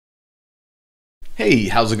Hey,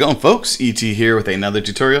 how's it going folks? ET here with another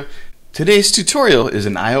tutorial. Today's tutorial is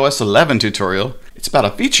an iOS 11 tutorial. It's about a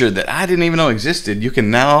feature that I didn't even know existed. You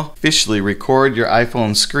can now officially record your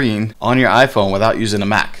iPhone screen on your iPhone without using a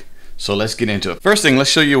Mac. So let's get into it. First thing, let's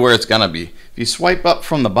show you where it's gonna be. If you swipe up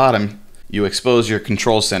from the bottom, you expose your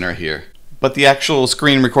control center here. But the actual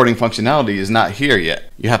screen recording functionality is not here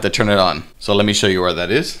yet. You have to turn it on. So let me show you where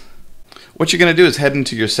that is. What you're gonna do is head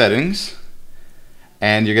into your settings,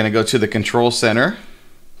 and you're going to go to the control center,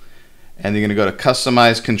 and you're going to go to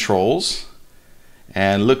customize controls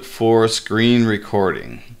and look for screen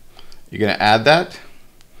recording. You're going to add that,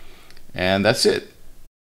 and that's it.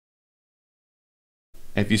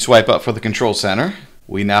 If you swipe up for the control center,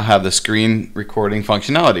 we now have the screen recording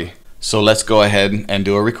functionality. So let's go ahead and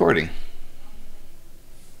do a recording.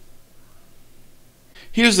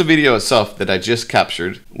 Here's the video itself that I just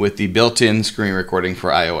captured with the built-in screen recording for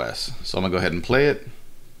iOS. So I'm going to go ahead and play it.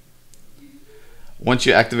 Once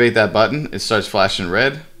you activate that button, it starts flashing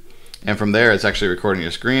red, and from there it's actually recording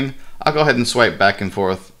your screen. I'll go ahead and swipe back and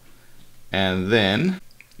forth, and then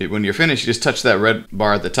when you're finished, you just touch that red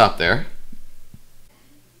bar at the top there,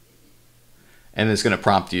 and it's going to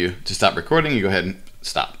prompt you to stop recording. You go ahead and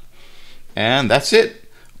stop, and that's it.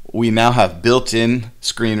 We now have built-in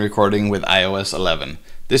screen recording with iOS 11.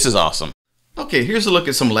 This is awesome. Okay, here's a look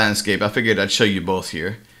at some landscape. I figured I'd show you both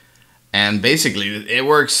here. And basically, it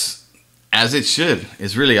works as it should.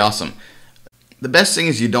 It's really awesome. The best thing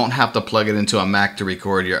is you don't have to plug it into a Mac to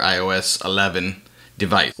record your iOS 11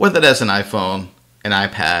 device, whether that's an iPhone, an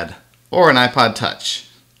iPad, or an iPod Touch.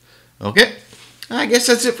 Okay, I guess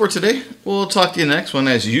that's it for today. We'll talk to you next one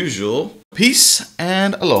as usual. Peace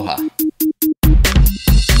and aloha.